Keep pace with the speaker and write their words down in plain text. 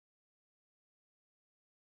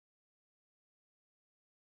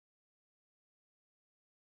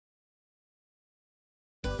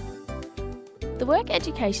The Work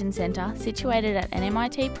Education Centre, situated at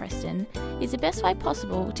NMIT Preston, is the best way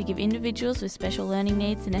possible to give individuals with special learning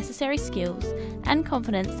needs the necessary skills and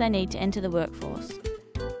confidence they need to enter the workforce.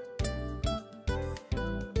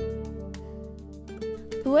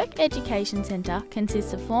 The Work Education Centre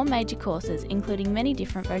consists of 4 major courses, including many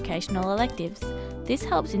different vocational electives. This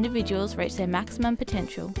helps individuals reach their maximum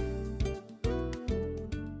potential.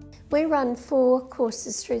 We run 4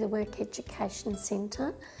 courses through the Work Education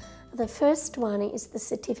Centre. The first one is the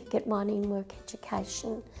Certificate 1 in Work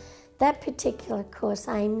Education. That particular course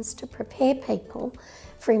aims to prepare people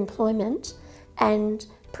for employment and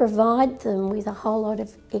provide them with a whole lot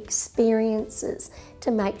of experiences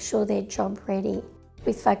to make sure they're job ready.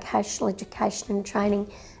 With vocational education and training,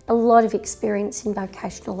 a lot of experience in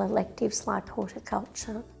vocational electives like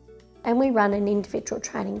horticulture. And we run an individual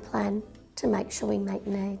training plan to make sure we meet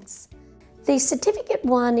needs. The Certificate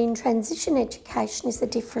 1 in Transition Education is a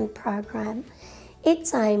different program.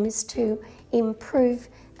 Its aim is to improve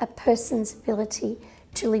a person's ability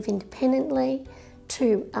to live independently,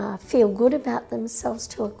 to feel good about themselves,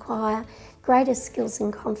 to acquire greater skills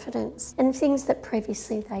and confidence, and things that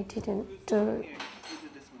previously they didn't do.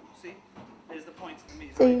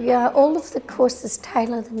 All of the courses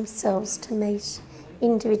tailor themselves to meet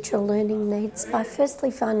individual learning needs by firstly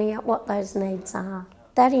finding out what those needs are.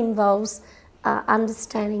 That involves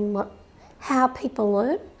understanding how people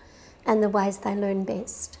learn and the ways they learn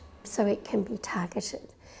best, so it can be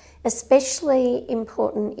targeted. Especially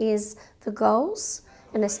important is the goals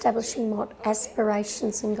and establishing what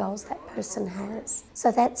aspirations and goals that person has.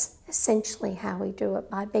 So that's essentially how we do it,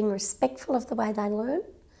 by being respectful of the way they learn,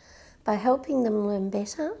 by helping them learn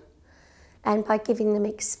better, and by giving them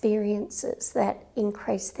experiences that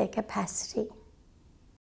increase their capacity.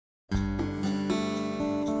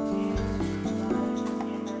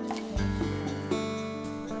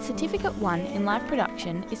 Certificate 1 in Live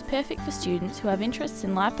Production is perfect for students who have interests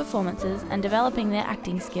in live performances and developing their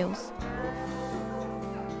acting skills.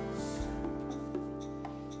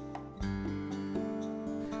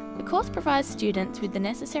 The course provides students with the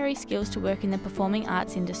necessary skills to work in the performing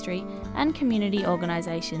arts industry and community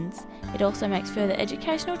organisations. It also makes further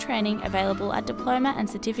educational training available at Diploma and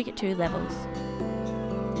Certificate 2 levels.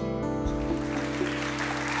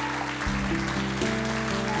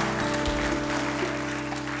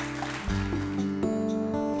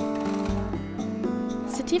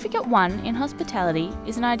 Certificate 1 in Hospitality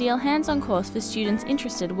is an ideal hands-on course for students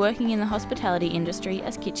interested working in the hospitality industry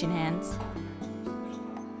as kitchen hands.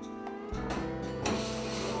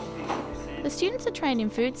 The students are trained in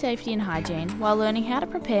food safety and hygiene while learning how to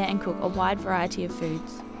prepare and cook a wide variety of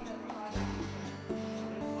foods.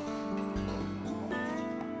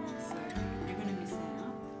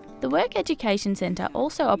 The Work Education Centre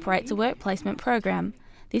also operates a work placement program.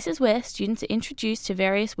 This is where students are introduced to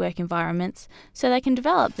various work environments so they can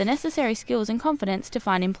develop the necessary skills and confidence to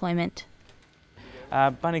find employment.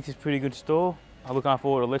 Bunnings is a pretty good store. I look after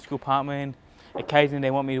all the electrical department. Occasionally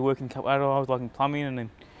they want me to work in a couple other areas like in plumbing and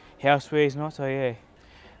housewares and all, so yeah.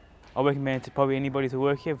 I recommend to probably anybody to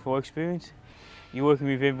work here for experience. You're working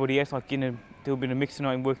with everybody else, like getting a little bit of mix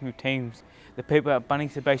tonight and working with teams. The people at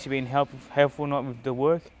Bunnings are basically being helpful not with the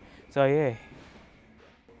work, so yeah.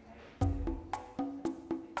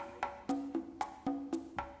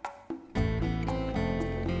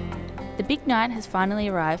 The big night has finally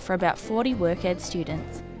arrived for about 40 WorkEd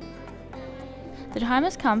students. The time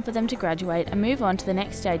has come for them to graduate and move on to the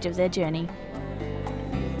next stage of their journey.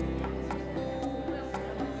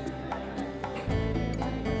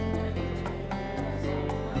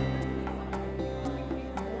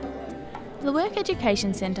 The Work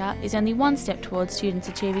Education Centre is only one step towards students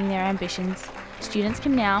achieving their ambitions. Students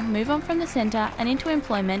can now move on from the centre and into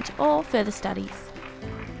employment or further studies.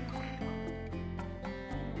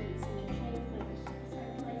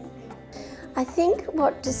 I think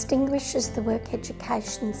what distinguishes the Work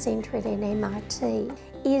Education Centre at NMIT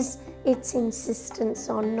is its insistence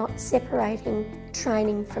on not separating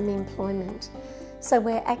training from employment. So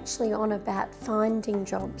we're actually on about finding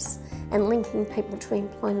jobs and linking people to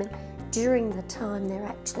employment during the time they're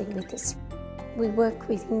actually with us. We work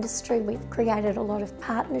with industry, we've created a lot of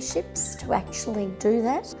partnerships to actually do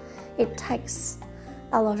that. It takes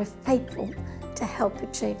a lot of people to help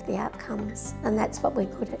achieve the outcomes, and that's what we're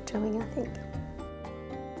good at doing, I think.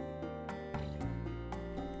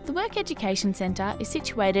 The Work Education Centre is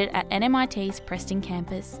situated at NMIT's Preston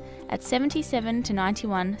campus at 77 to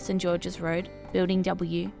 91 St George's Road, Building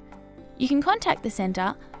W. You can contact the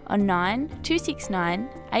centre on 9269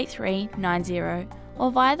 8390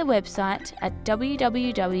 or via the website at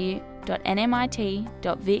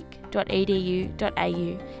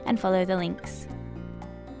www.nmit.vic.edu.au and follow the links.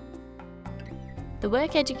 The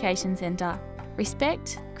Work Education Centre.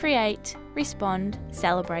 Respect, create, respond,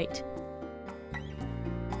 celebrate.